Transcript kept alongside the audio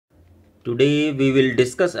Today we will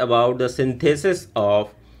discuss about the synthesis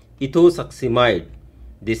of ethosuximide.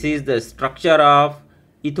 This is the structure of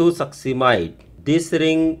ethosuximide. This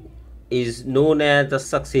ring is known as the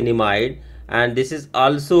succinimide, and this is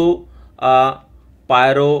also a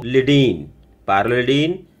pyrrolidine.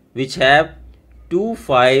 Pyrrolidine which have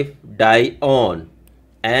 2,5-dione,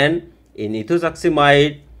 and in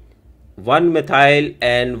ethosuximide 1 methyl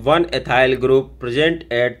and 1 ethyl group present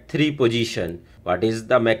at 3 position. What is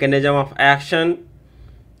the mechanism of action?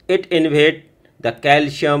 It inhibits the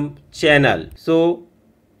calcium channel. So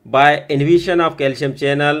by inhibition of calcium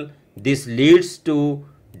channel, this leads to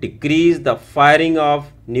decrease the firing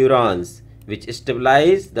of neurons, which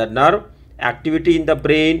stabilize the nerve activity in the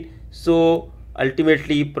brain, so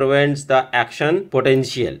ultimately prevents the action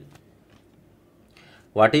potential.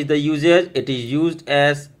 What is the usage? It is used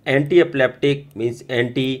as anti-epileptic, means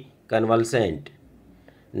anti-convulsant.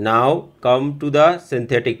 Now come to the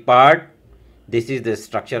synthetic part. This is the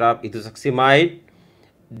structure of ethosuximide.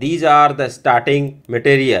 These are the starting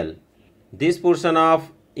material. This portion of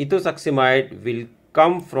ethosuximide will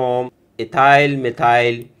come from ethyl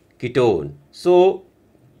methyl ketone. So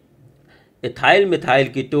ethyl methyl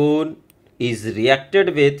ketone is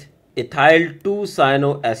reacted with ethyl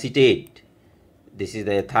 2-cyanoacetate. This is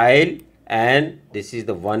the ethyl and this is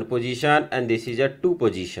the 1 position and this is a 2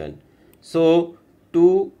 position. So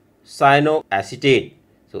 2-cyanoacetate.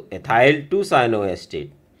 So ethyl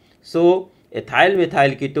 2-cyanoacetate. So ethyl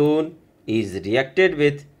methyl ketone is reacted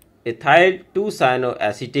with ethyl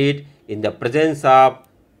 2-cyanoacetate in the presence of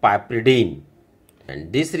piperidine,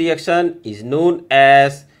 and this reaction is known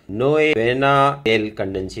as Noe-Venn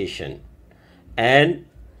condensation. And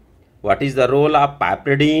what is the role of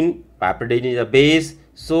piperidine? Piperidine is a base,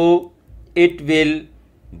 so it will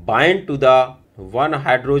bind to the one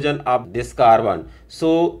hydrogen of this carbon.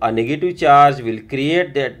 So a negative charge will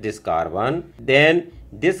create this carbon, then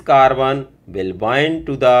this carbon will bind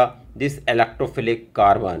to this electrophilic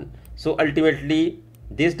carbon. So ultimately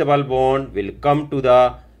this double bond will come to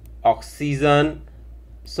the oxygen,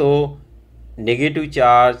 so negative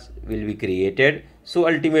charge will be created. So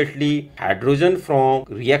ultimately hydrogen from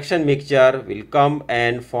reaction mixture will come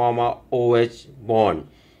and form a OH bond.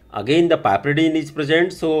 Again the piperidine is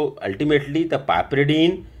present, so ultimately the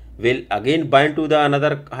piperidine will again bind to the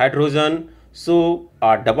another hydrogen. So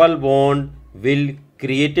a double bond will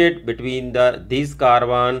created between this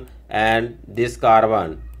carbon and this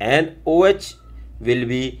carbon, and OH will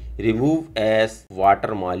be removed as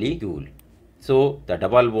water molecule. So the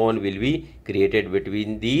double bond will be created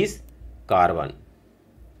between these carbon,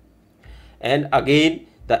 and again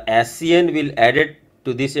the HCN will added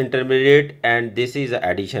to this intermediate, and this is the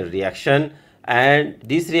addition reaction, and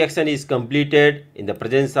this reaction is completed in the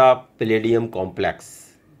presence of palladium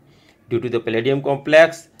complex. Due to the palladium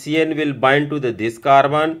complex, CN will bind to this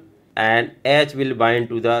carbon and H will bind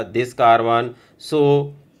to this carbon,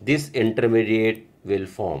 so this intermediate will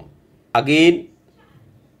form. Again,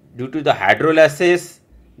 due to the hydrolysis,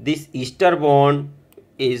 this ester bond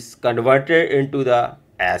is converted into the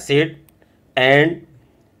acid, and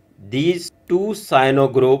these 2 cyano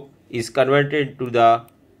group is converted into the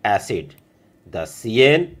acid. The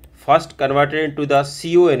CN first converted into the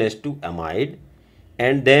CONH2 amide,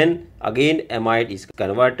 and then again amide is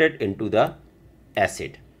converted into the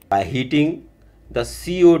acid. By heating, the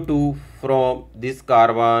CO2 from this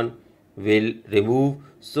carbon will remove,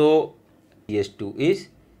 so CH2 is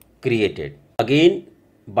created. Again,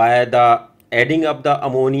 by the adding of the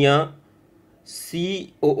ammonia,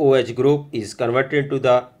 COOH group is converted to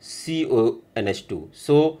the CONH2.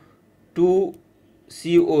 So 2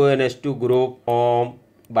 CONH2 group form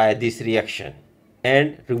by this reaction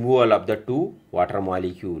and removal of the 2 water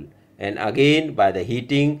molecule. And again by the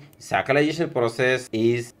heating, cyclization process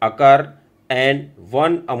is occur and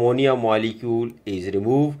 1 ammonia molecule is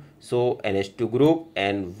removed. So NH2 group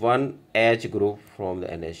and 1 H group from the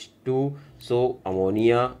NH2. So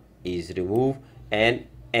ammonia is removed and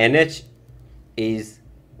NH is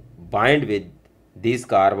bind with this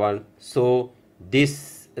carbon, so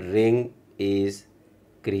this ring is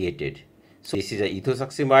created. So this is a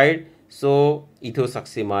ethosuximide, so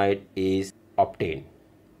ethosuximide is obtained.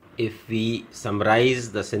 If we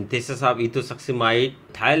summarize the synthesis of ethosuximide,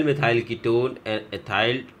 ethyl methyl ketone and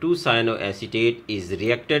ethyl 2-cyanoacetate is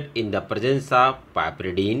reacted in the presence of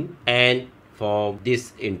piperidine and form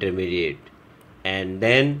this intermediate, and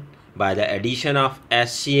then by the addition of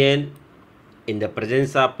HCN in the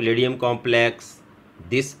presence of palladium complex,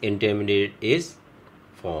 this intermediate is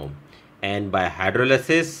formed, and by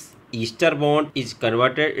hydrolysis ester bond is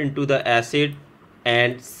converted into the acid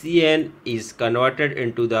and CN is converted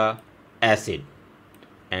into the acid.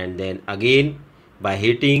 and then again by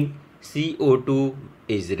heating CO2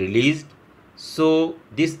 is released, so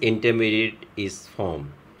this intermediate is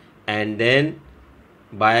formed, and then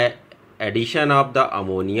by addition of the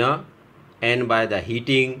ammonia and by the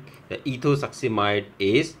heating the ethosuximide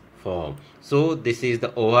is formed. So this is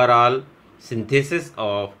the overall synthesis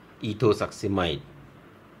of ethosuximide.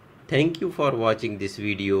 Thank you for watching this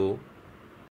video.